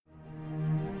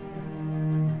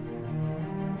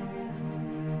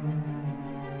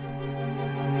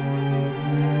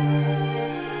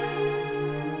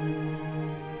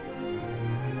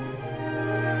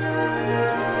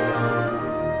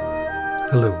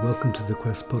Hello, welcome to the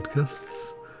Quest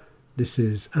Podcasts. This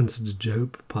is Answer to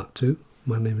Job, Part 2.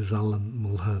 My name is Alan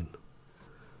Mulhern.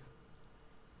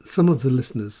 Some of the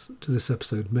listeners to this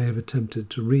episode may have attempted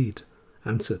to read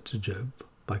Answer to Job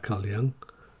by Carl Jung.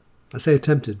 I say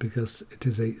attempted because it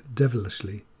is a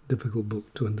devilishly difficult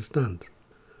book to understand.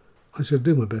 I shall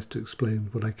do my best to explain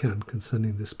what I can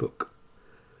concerning this book.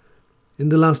 In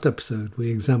the last episode, we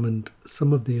examined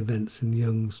some of the events in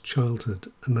Jung's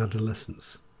childhood and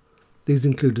adolescence. These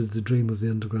included the dream of the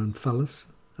underground phallus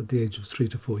at the age of 3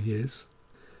 to 4 years,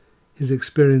 his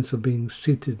experience of being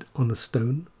seated on a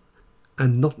stone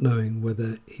and not knowing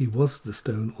whether he was the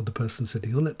stone or the person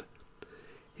sitting on it,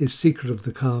 his secret of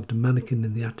the carved mannequin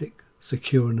in the attic,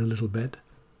 secure in a little bed,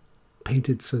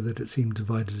 painted so that it seemed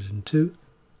divided in two,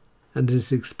 and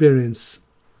his experience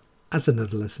as an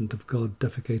adolescent of God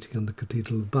defecating on the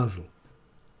Cathedral of Basel.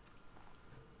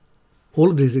 All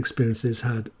of these experiences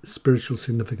had spiritual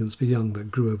significance for Jung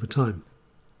that grew over time.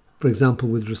 For example,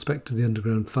 with respect to the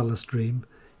underground phallus dream,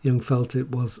 Jung felt it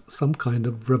was some kind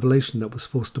of revelation that was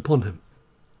forced upon him.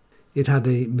 It had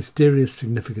a mysterious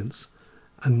significance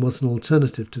and was an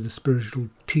alternative to the spiritual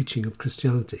teaching of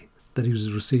Christianity that he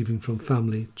was receiving from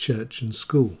family, church and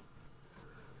school.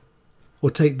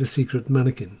 Or take the secret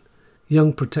mannequin.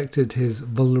 Jung protected his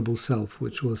vulnerable self,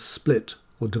 which was split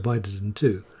or divided in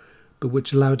two, but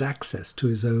which allowed access to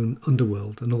his own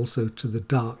underworld and also to the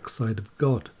dark side of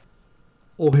God.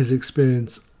 Or his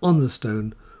experience on the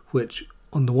stone, which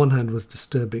on the one hand was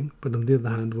disturbing, but on the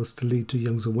other hand was to lead to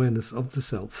Jung's awareness of the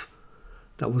self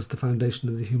that was the foundation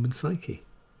of the human psyche.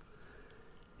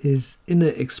 His inner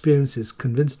experiences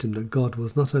convinced him that God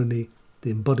was not only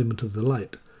the embodiment of the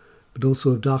light, but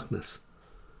also of darkness,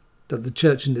 that the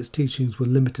church and its teachings were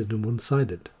limited and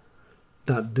one-sided,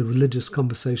 that the religious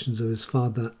conversations of his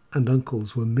father and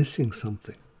uncles were missing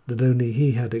something that only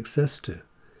he had access to.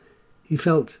 He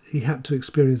felt he had to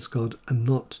experience God and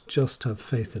not just have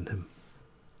faith in him.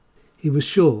 He was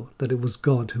sure that it was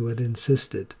God who had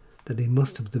insisted that he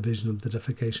must have the vision of the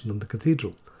defecation on the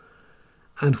cathedral.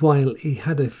 And while he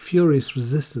had a furious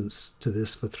resistance to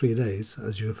this for 3 days,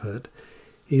 as you have heard,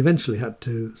 he eventually had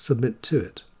to submit to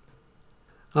it.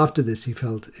 After this he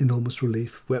felt enormous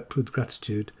relief, wept with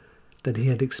gratitude, that he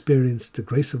had experienced the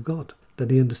grace of God,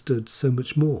 that he understood so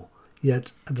much more,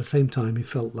 yet at the same time he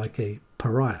felt like a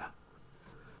pariah.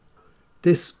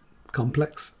 This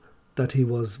complex, that he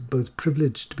was both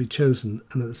privileged to be chosen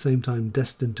and at the same time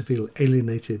destined to feel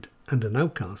alienated and an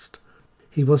outcast,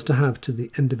 he was to have to the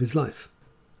end of his life.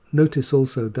 Notice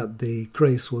also that the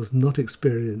grace was not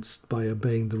experienced by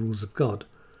obeying the rules of God,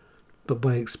 but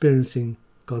by experiencing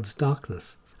God's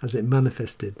darkness as it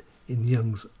manifested in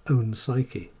Jung's own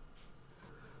psyche.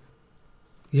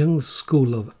 Jung's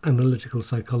school of analytical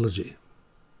psychology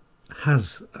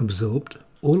has absorbed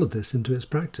all of this into its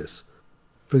practice.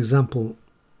 For example,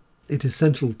 it is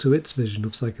central to its vision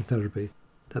of psychotherapy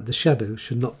that the shadow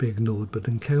should not be ignored but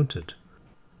encountered,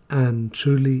 and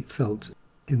truly felt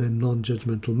in a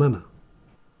non-judgmental manner.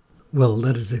 Well,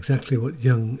 that is exactly what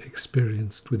Jung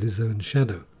experienced with his own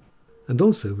shadow, and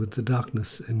also with the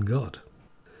darkness in God.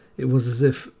 It was as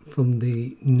if from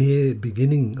the near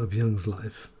beginning of Jung's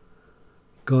life,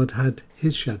 God had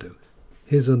his shadow,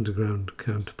 his underground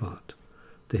counterpart,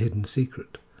 the hidden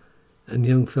secret, and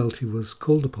Jung felt he was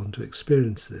called upon to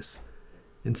experience this,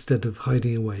 instead of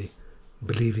hiding away,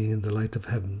 believing in the light of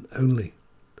heaven only.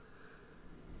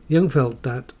 Jung felt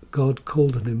that God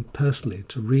called on him personally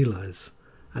to realize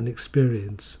and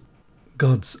experience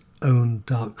God's own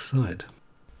dark side.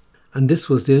 And this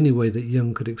was the only way that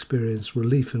Jung could experience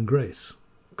relief and grace,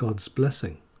 God's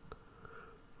blessing.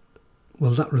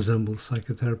 Well, that resembles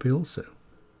psychotherapy also,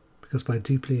 because by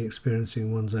deeply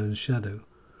experiencing one's own shadow,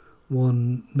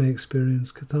 one may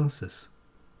experience catharsis,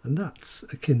 and that's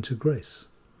akin to grace.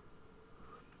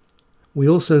 We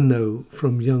also know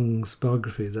from Jung's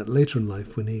biography that later in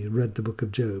life, when he read the book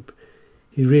of Job,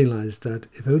 he realized that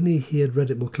if only he had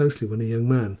read it more closely when a young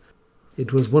man,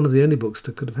 it was one of the only books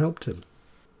that could have helped him.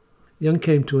 Jung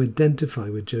came to identify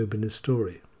with Job in his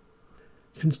story.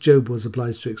 Since Job was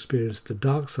obliged to experience the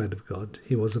dark side of God,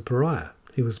 he was a pariah,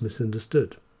 he was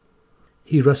misunderstood.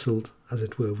 He wrestled, as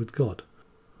it were, with God.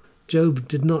 Job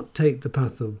did not take the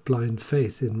path of blind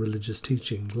faith in religious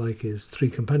teaching like his 3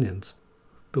 companions,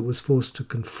 but was forced to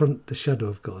confront the shadow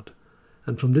of God,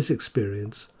 and from this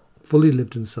experience, fully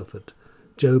lived and suffered,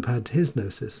 Job had his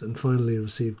gnosis and finally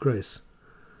received grace.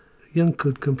 Jung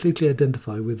could completely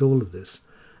identify with all of this,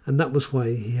 and that was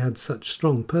why he had such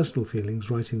strong personal feelings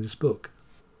writing this book.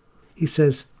 He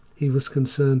says he was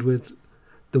concerned with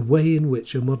the way in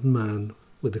which a modern man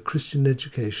with a Christian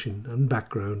education and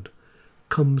background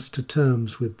comes to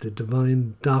terms with the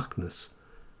divine darkness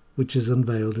which is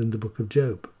unveiled in the book of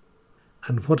Job,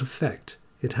 and what effect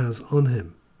it has on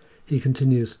him. He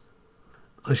continues,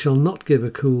 I shall not give a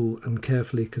cool and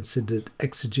carefully considered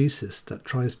exegesis that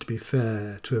tries to be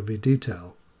fair to every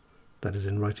detail, that is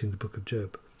in writing the book of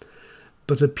Job,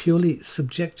 but a purely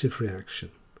subjective reaction,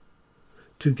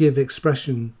 to give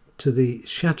expression to the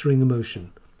shattering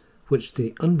emotion which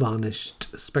the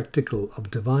unvarnished spectacle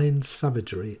of divine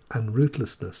savagery and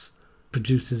ruthlessness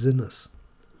produces in us.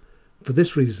 For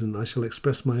this reason I shall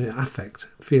express my affect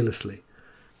fearlessly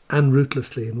and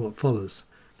ruthlessly in what follows,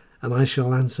 and I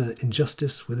shall answer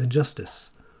injustice with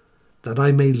injustice, that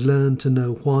I may learn to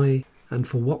know why and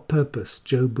for what purpose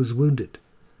Job was wounded,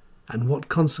 and what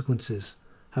consequences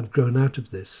have grown out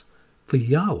of this for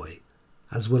Yahweh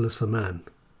as well as for man.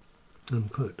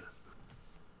 Unquote.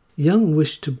 Jung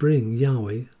wished to bring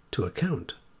Yahweh to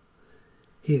account.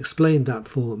 He explained that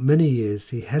for many years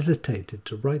he hesitated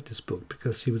to write this book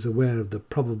because he was aware of the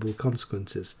probable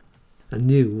consequences and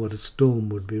knew what a storm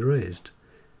would be raised.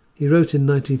 He wrote in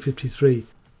 1953,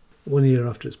 1 year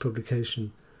after its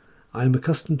publication, I am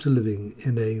accustomed to living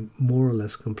in a more or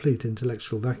less complete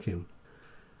intellectual vacuum,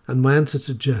 and my answer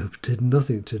to Job did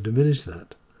nothing to diminish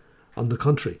that. On the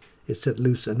contrary, it set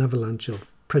loose an avalanche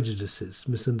of prejudices,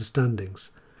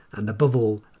 misunderstandings, and above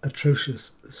all,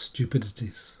 atrocious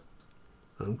stupidities.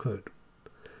 Unquote.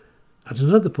 At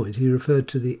another point, he referred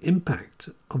to the impact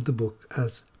of the book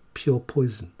as pure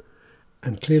poison,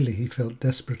 and clearly he felt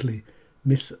desperately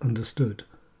misunderstood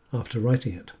after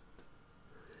writing it.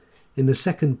 In the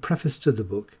second preface to the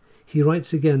book, he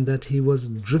writes again that he was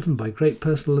driven by great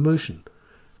personal emotion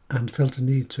and felt a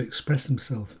need to express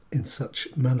himself in such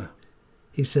manner.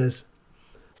 He says,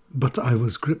 but I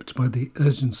was gripped by the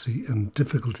urgency and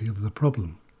difficulty of the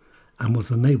problem and was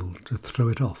unable to throw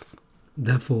it off.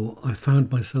 Therefore, I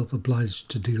found myself obliged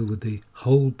to deal with the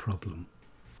whole problem,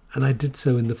 and I did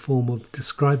so in the form of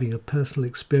describing a personal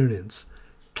experience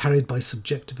carried by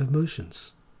subjective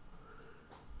emotions.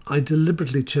 I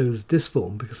deliberately chose this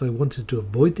form because I wanted to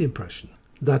avoid the impression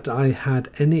that I had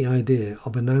any idea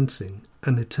of announcing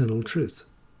an eternal truth.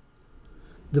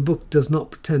 The book does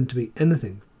not pretend to be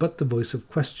anything but the voice of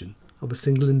question of a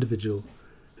single individual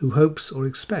who hopes or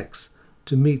expects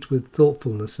to meet with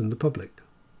thoughtfulness in the public.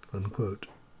 Unquote.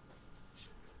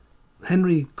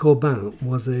 Henry Corbin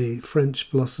was a French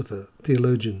philosopher,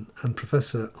 theologian, and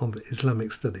professor of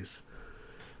Islamic studies.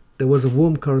 There was a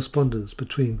warm correspondence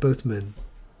between both men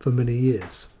for many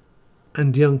years,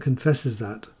 and Jung confesses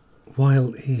that,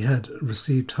 while he had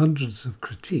received hundreds of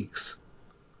critiques,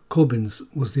 Corbin's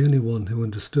was the only one who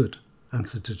understood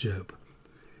Answer to Job.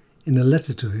 In a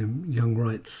letter to him, Jung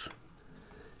writes,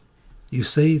 You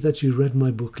say that you read my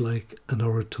book like an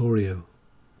oratorio.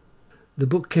 The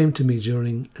book came to me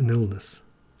during an illness,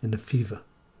 in a fever.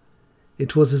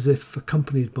 It was as if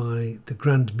accompanied by the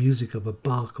grand music of a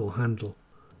Bach or Handel.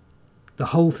 The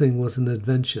whole thing was an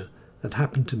adventure that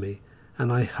happened to me,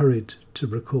 and I hurried to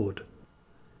record.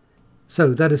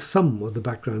 So that is some of the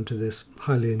background to this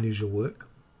highly unusual work.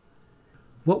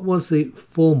 What was the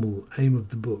formal aim of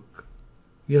the book?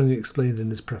 Jung explained in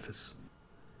his preface,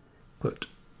 quote,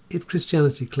 if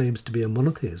Christianity claims to be a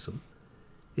monotheism,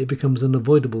 it becomes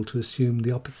unavoidable to assume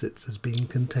the opposites as being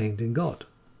contained in God.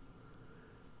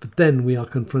 But then we are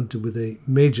confronted with a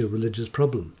major religious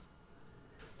problem,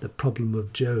 the problem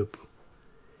of Job.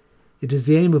 It is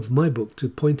the aim of my book to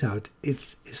point out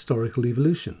its historical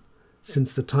evolution,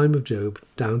 since the time of Job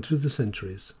down through the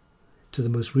centuries, to the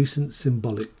most recent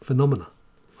symbolic phenomena.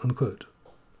 Unquote.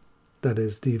 That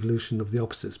is, the evolution of the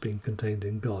opposites being contained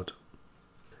in God.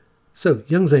 So,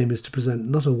 Jung's aim is to present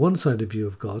not a one-sided view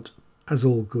of God, as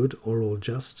all good or all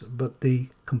just, but the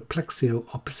complexio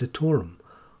oppositorum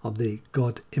of the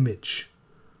God image.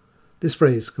 This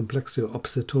phrase, complexio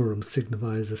oppositorum,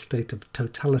 signifies a state of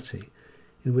totality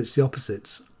in which the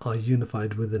opposites are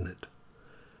unified within it.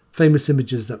 Famous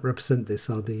images that represent this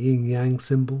are the yin-yang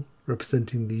symbol,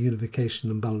 representing the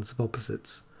unification and balance of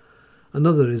opposites.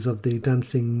 Another is of the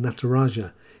dancing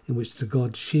Nataraja, in which the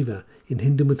god Shiva in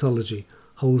Hindu mythology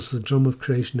holds the drum of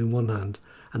creation in one hand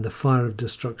and the fire of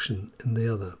destruction in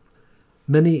the other.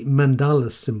 Many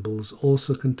mandala symbols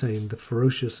also contain the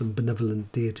ferocious and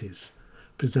benevolent deities,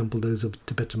 for example those of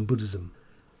Tibetan Buddhism.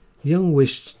 Jung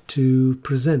wished to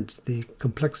present the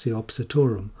complexio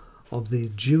oppositorum of the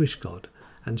Jewish God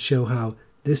and show how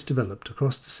this developed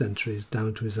across the centuries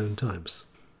down to his own times.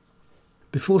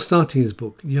 Before starting his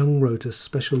book, Jung wrote a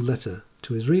special letter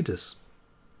to his readers.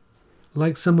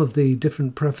 Like some of the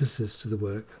different prefaces to the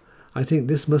work, I think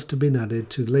this must have been added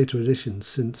to later editions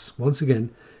since, once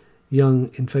again,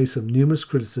 Jung, in face of numerous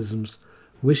criticisms,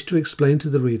 wished to explain to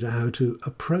the reader how to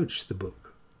approach the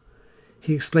book.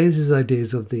 He explains his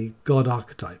ideas of the God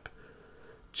archetype,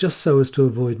 just so as to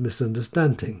avoid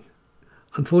misunderstanding.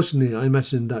 Unfortunately, I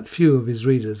imagine that few of his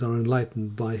readers are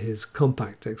enlightened by his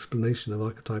compact explanation of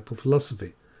archetypal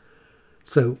philosophy.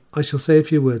 So I shall say a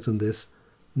few words on this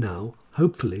now,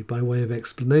 hopefully by way of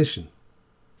explanation.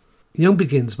 Jung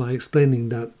begins by explaining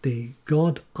that the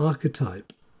God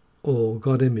archetype, or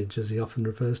God image as he often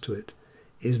refers to it,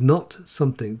 is not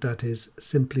something that is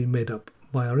simply made up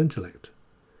by our intellect.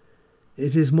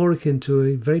 It is more akin to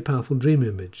a very powerful dream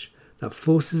image that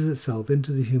forces itself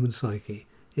into the human psyche,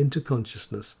 into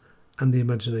consciousness and the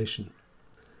imagination.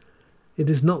 It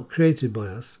is not created by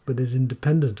us, but is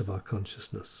independent of our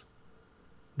consciousness.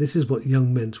 This is what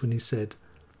Jung meant when he said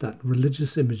that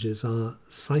religious images are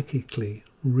psychically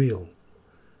real.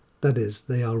 That is,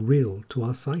 they are real to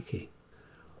our psyche.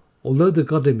 Although the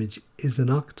God image is an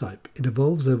archetype, it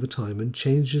evolves over time and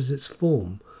changes its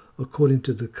form according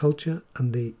to the culture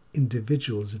and the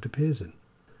individuals it appears in.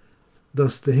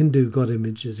 Thus, the Hindu God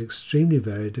image is extremely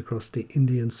varied across the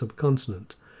Indian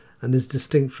subcontinent and is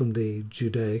distinct from the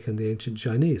Judaic and the ancient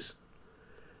Chinese.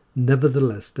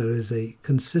 Nevertheless, there is a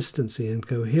consistency and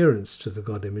coherence to the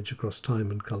God image across time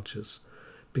and cultures,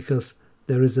 because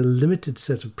there is a limited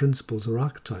set of principles or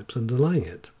archetypes underlying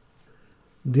it.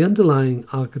 The underlying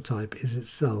archetype is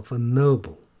itself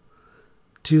unknowable.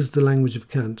 To use the language of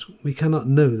Kant, we cannot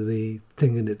know the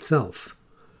thing in itself,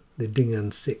 the Ding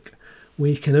an sich.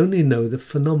 We can only know the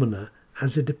phenomena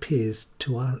as it appears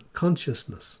to our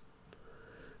consciousness.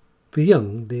 For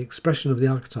Jung, the expression of the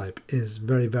archetype is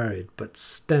very varied, but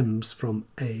stems from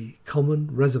a common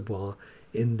reservoir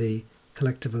in the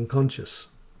collective unconscious.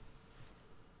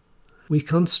 We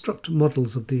construct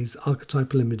models of these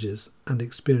archetypal images and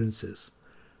experiences,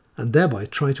 and thereby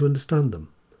try to understand them,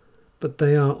 but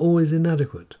they are always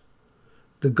inadequate.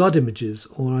 The God images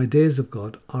or ideas of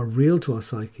God are real to our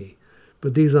psyche,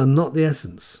 but these are not the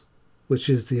essence, which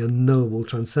is the unknowable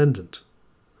transcendent.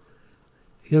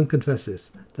 Jung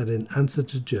confesses that in answer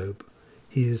to Job,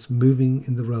 he is moving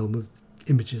in the realm of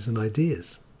images and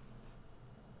ideas.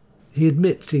 He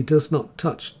admits he does not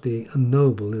touch the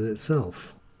unknowable in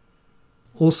itself.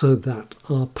 Also that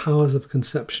our powers of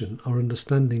conception, our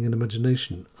understanding and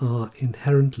imagination are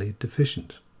inherently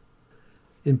deficient.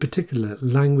 In particular,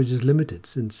 language is limited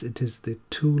since it is the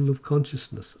tool of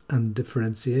consciousness and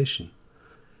differentiation.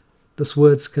 Thus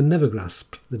words can never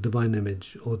grasp the divine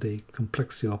image or the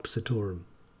complexio oppositorum.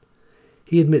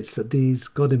 He admits that these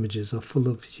God images are full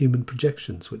of human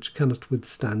projections which cannot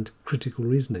withstand critical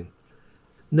reasoning.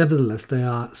 Nevertheless, they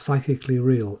are psychically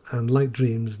real and, like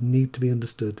dreams, need to be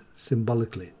understood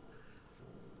symbolically.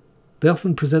 They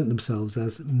often present themselves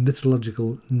as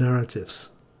mythological narratives.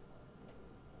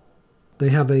 They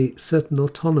have a certain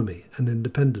autonomy and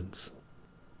independence,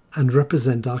 and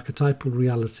represent archetypal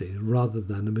reality rather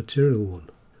than a material one.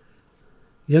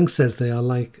 Jung says they are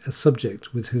like a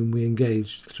subject with whom we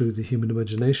engage through the human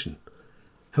imagination.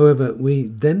 However, we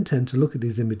then tend to look at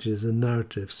these images and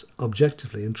narratives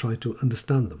objectively and try to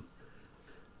understand them.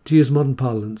 To use modern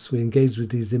parlance, we engage with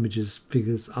these images,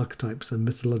 figures, archetypes and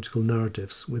mythological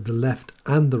narratives with the left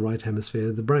and the right hemisphere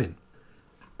of the brain.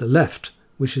 The left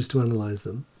wishes to analyse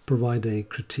them, provide a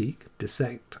critique,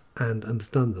 dissect and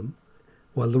understand them,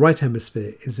 while the right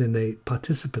hemisphere is in a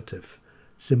participative,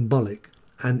 symbolic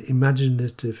and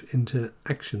imaginative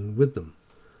interaction with them.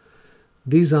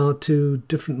 These are two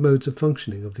different modes of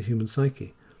functioning of the human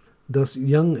psyche. Thus,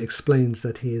 Jung explains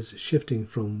that he is shifting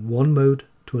from one mode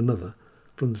to another,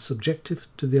 from the subjective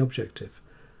to the objective,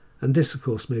 and this, of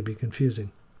course, may be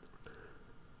confusing.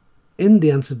 In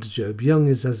the answer to Job, Jung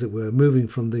is, as it were, moving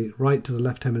from the right to the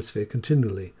left hemisphere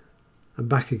continually, and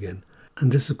back again,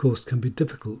 and this, of course, can be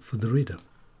difficult for the reader.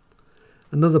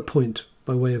 Another point,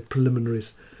 by way of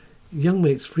preliminaries, Jung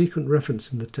makes frequent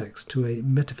reference in the text to a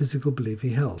metaphysical belief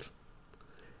he held.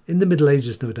 In the Middle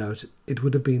Ages, no doubt, it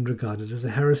would have been regarded as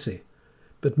a heresy,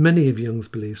 but many of Jung's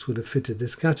beliefs would have fitted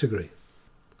this category.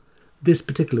 This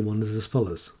particular one is as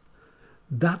follows.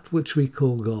 That which we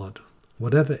call God,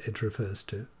 whatever it refers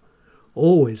to,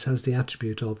 always has the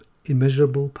attribute of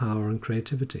immeasurable power and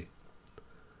creativity.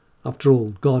 After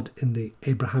all, God, in the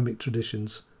Abrahamic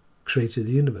traditions, created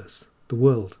the universe, the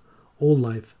world, all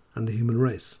life, and the human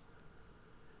race.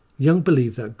 Jung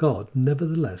believed that God,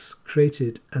 nevertheless,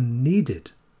 created and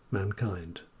needed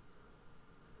mankind.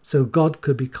 So God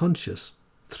could be conscious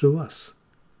through us.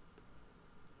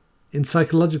 In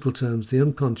psychological terms, the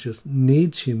unconscious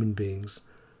needs human beings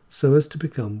so as to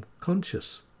become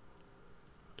conscious.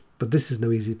 But this is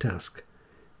no easy task.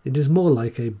 It is more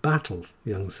like a battle,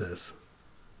 Jung says.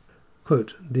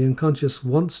 Quote, the unconscious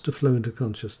wants to flow into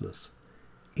consciousness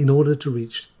in order to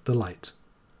reach the light,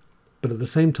 but at the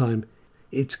same time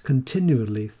it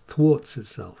continually thwarts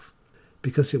itself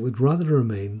because it would rather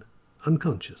remain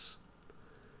unconscious.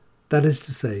 That is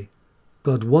to say,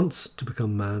 God wants to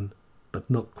become man, but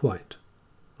not quite.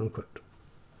 Unquote.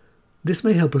 This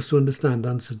may help us to understand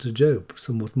Answer to Job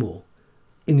somewhat more.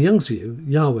 In Jung's view,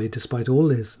 Yahweh, despite all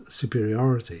his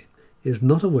superiority, is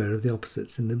not aware of the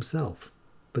opposites in himself,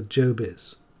 but Job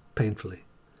is, painfully.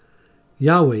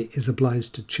 Yahweh is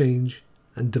obliged to change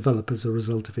and develop as a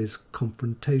result of his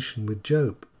confrontation with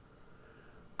Job.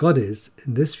 God is,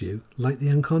 in this view, like the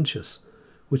unconscious,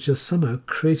 which has somehow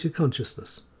created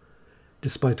consciousness.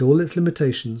 Despite all its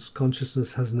limitations,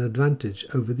 consciousness has an advantage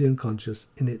over the unconscious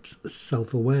in its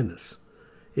self-awareness,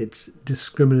 its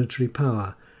discriminatory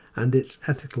power, and its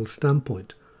ethical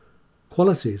standpoint,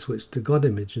 qualities which the God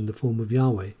image in the form of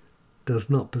Yahweh does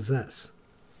not possess.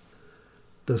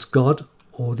 Thus God,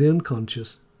 or the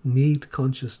unconscious, need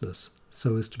consciousness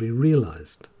so as to be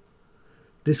realized.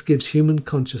 This gives human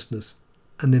consciousness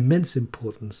an immense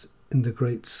importance in the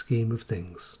great scheme of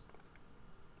things.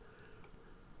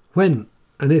 When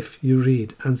and if you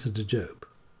read Answer to Job,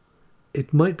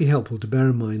 it might be helpful to bear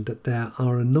in mind that there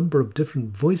are a number of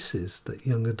different voices that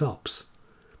Jung adopts.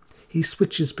 He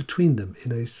switches between them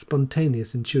in a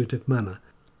spontaneous, intuitive manner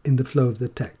in the flow of the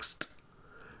text.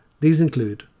 These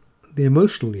include the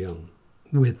emotional Jung,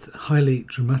 with highly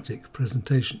dramatic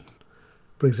presentation.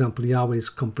 For example, Yahweh's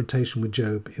confrontation with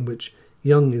Job, in which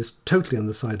Jung is totally on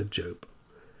the side of Job.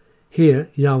 Here,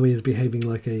 Yahweh is behaving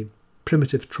like a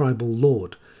primitive tribal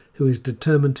lord who is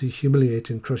determined to humiliate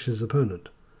and crush his opponent.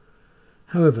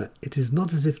 However, it is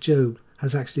not as if Job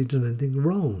has actually done anything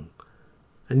wrong,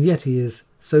 and yet he is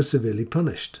so severely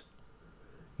punished.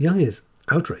 Jung is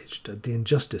outraged at the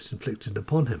injustice inflicted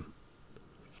upon him.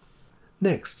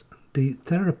 Next, the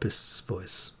therapist's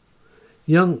voice.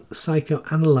 Jung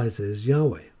psychoanalyzes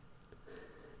Yahweh.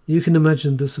 You can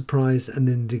imagine the surprise and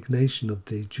indignation of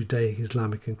the Judaic,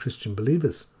 Islamic and Christian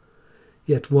believers.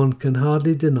 Yet one can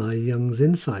hardly deny Jung's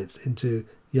insights into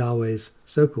Yahweh's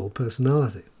so-called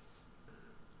personality.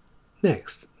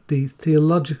 Next, the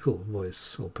theological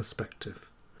voice or perspective.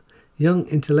 Jung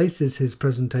interlaces his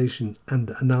presentation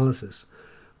and analysis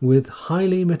with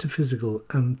highly metaphysical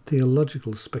and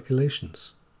theological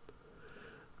speculations.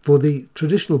 For the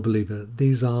traditional believer,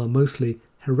 these are mostly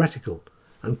heretical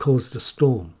and caused a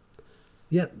storm,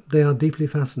 yet they are deeply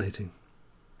fascinating.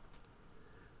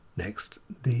 Next,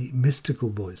 the mystical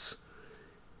voice.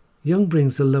 Jung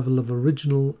brings a level of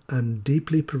original and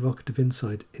deeply provocative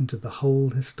insight into the whole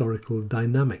historical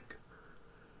dynamic.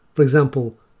 For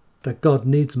example, that God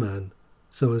needs man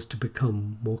so as to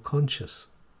become more conscious.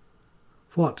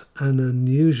 What an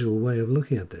unusual way of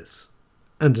looking at this.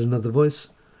 And another voice,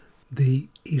 the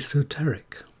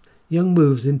esoteric. Jung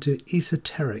moves into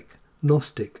esoteric,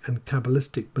 Gnostic and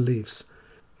Kabbalistic beliefs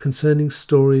concerning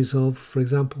stories of, for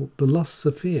example, the lost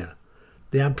Sophia,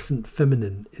 the absent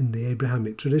feminine in the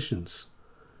Abrahamic traditions.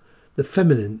 The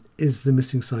feminine is the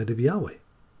missing side of Yahweh.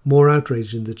 More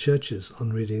outrage in the churches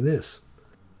on reading this.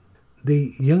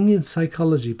 The Jungian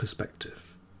psychology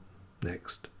perspective.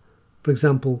 Next. For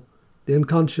example, the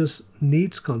unconscious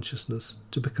needs consciousness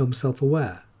to become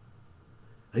self-aware,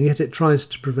 and yet it tries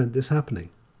to prevent this happening.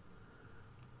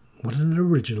 What an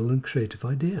original and creative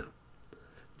idea.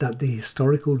 That the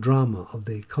historical drama of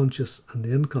the conscious and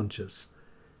the unconscious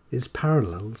is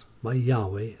paralleled by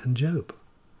Yahweh and Job.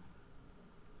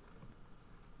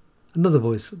 Another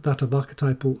voice, that of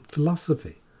archetypal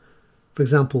philosophy. For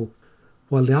example,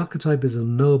 while the archetype is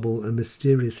unknowable and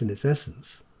mysterious in its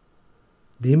essence,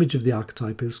 the image of the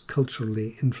archetype is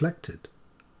culturally inflected.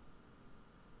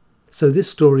 So this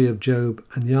story of Job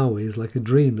and Yahweh is like a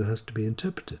dream that has to be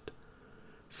interpreted.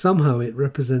 Somehow it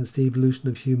represents the evolution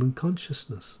of human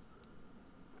consciousness.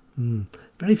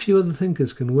 Very few other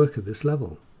thinkers can work at this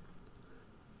level.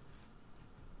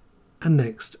 And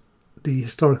next, the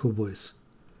historical voice.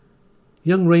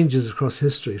 Jung ranges across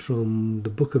history from the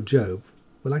Book of Job.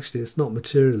 Well, actually, it's not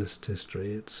materialist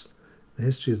history, it's the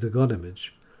history of the God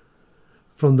image.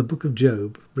 From the Book of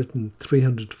Job, written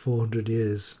 300 to 400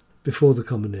 years before the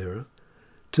Common Era,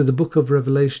 to the Book of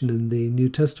Revelation in the New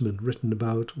Testament, written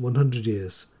about 100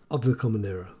 years of the Common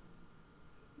Era.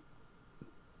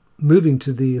 Moving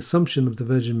to the Assumption of the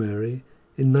Virgin Mary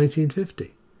in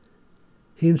 1950.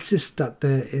 He insists that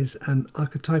there is an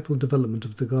archetypal development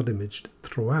of the God image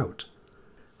throughout,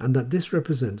 and that this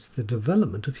represents the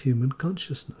development of human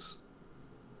consciousness.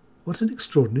 What an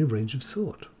extraordinary range of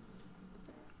thought.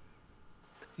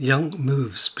 Jung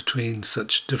moves between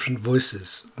such different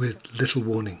voices with little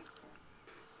warning.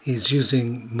 He's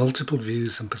using multiple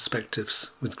views and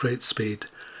perspectives with great speed,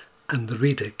 and the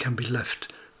reader can be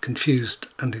left confused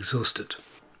and exhausted.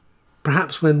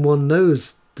 Perhaps when one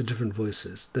knows the different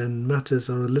voices, then matters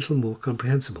are a little more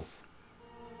comprehensible.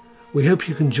 We hope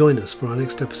you can join us for our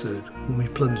next episode when we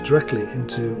plunge directly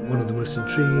into one of the most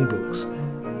intriguing books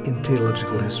in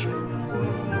theological history.